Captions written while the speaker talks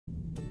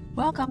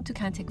Welcome to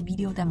Kentik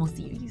video demo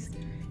series.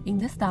 In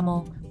this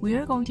demo, we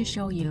are going to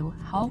show you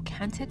how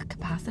Kentik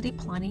capacity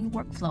planning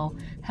workflow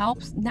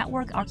helps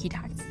network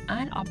architects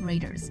and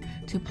operators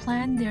to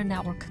plan their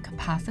network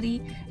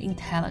capacity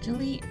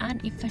intelligently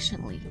and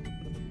efficiently.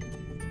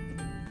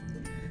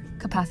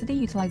 Capacity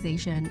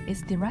utilization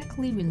is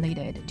directly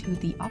related to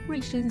the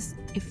operations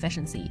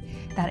efficiency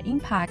that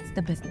impacts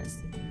the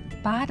business.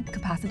 Bad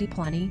capacity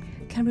planning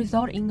can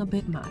result in a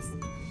big mess,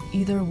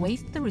 either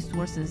waste the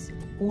resources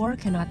or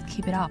cannot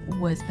keep it up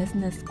with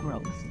business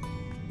growth.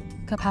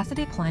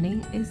 Capacity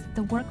planning is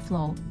the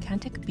workflow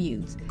Kentik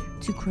builds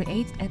to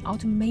create an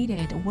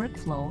automated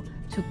workflow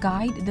to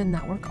guide the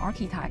network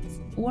architects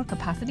or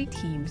capacity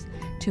teams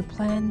to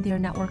plan their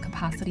network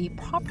capacity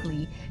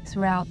properly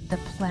throughout the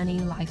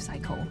planning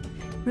lifecycle,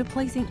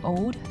 replacing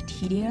old,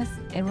 tedious,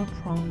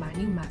 error-prone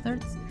manual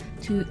methods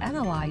to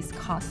analyze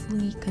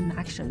costly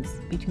connections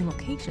between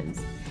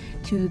locations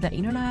to the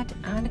internet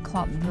and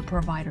cloud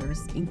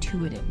providers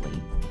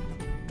intuitively.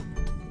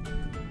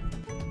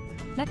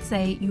 Let's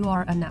say you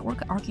are a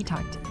network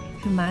architect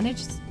who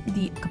manages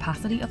the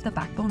capacity of the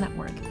backbone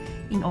network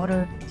in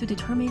order to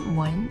determine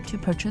when to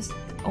purchase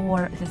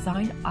or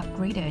design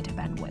upgraded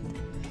bandwidth.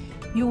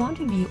 You want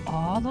to view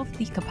all of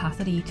the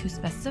capacity to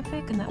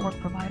specific network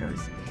providers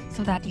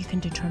so that you can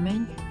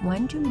determine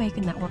when to make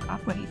network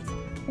upgrades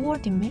or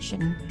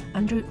decommission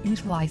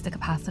underutilize the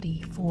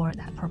capacity for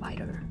that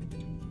provider.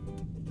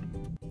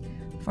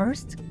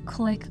 First,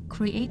 click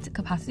Create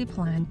Capacity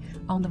Plan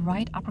on the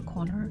right upper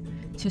corner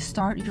to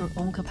start your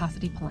own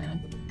capacity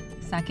plan.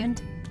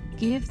 Second,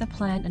 give the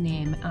plan a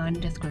name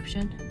and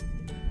description.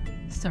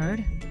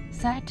 Third,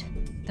 set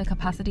the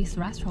capacity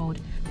threshold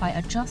by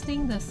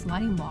adjusting the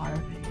sliding bar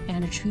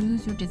and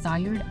choose your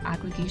desired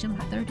aggregation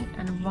method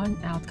and run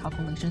out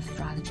calculation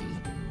strategy.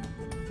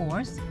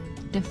 Fourth,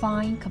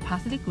 define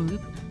capacity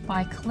group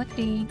by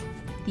clicking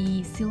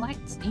the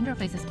Select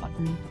Interfaces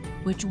button,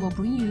 which will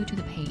bring you to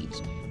the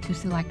page to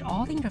select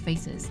all the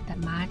interfaces that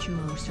match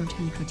your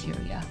certain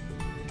criteria.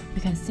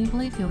 You can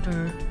simply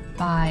filter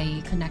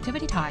by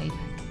connectivity type,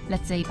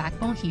 let's say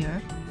backbone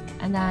here,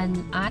 and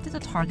then add the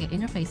target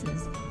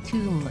interfaces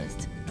to the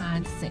list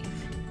and save.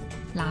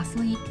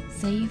 Lastly,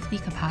 save the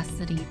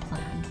capacity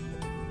plan.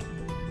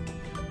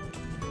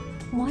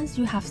 Once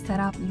you have set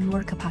up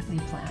your capacity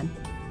plan,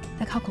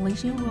 the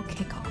calculation will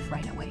kick off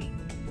right away.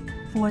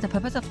 For the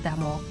purpose of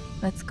demo,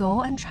 let's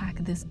go and check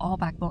this all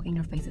backbone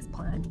interfaces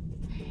plan.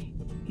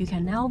 You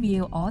can now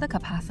view all the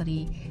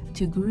capacity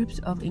to groups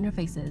of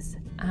interfaces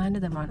and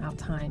the runout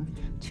time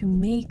to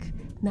make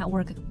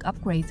network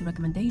upgrades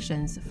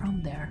recommendations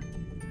from there.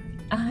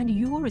 And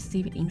you will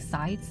receive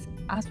insights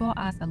as well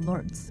as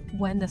alerts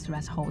when the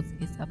threshold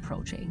is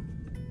approaching.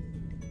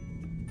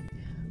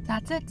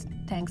 That's it.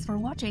 Thanks for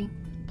watching.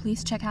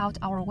 Please check out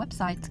our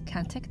website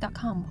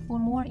kentik.com for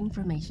more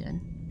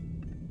information.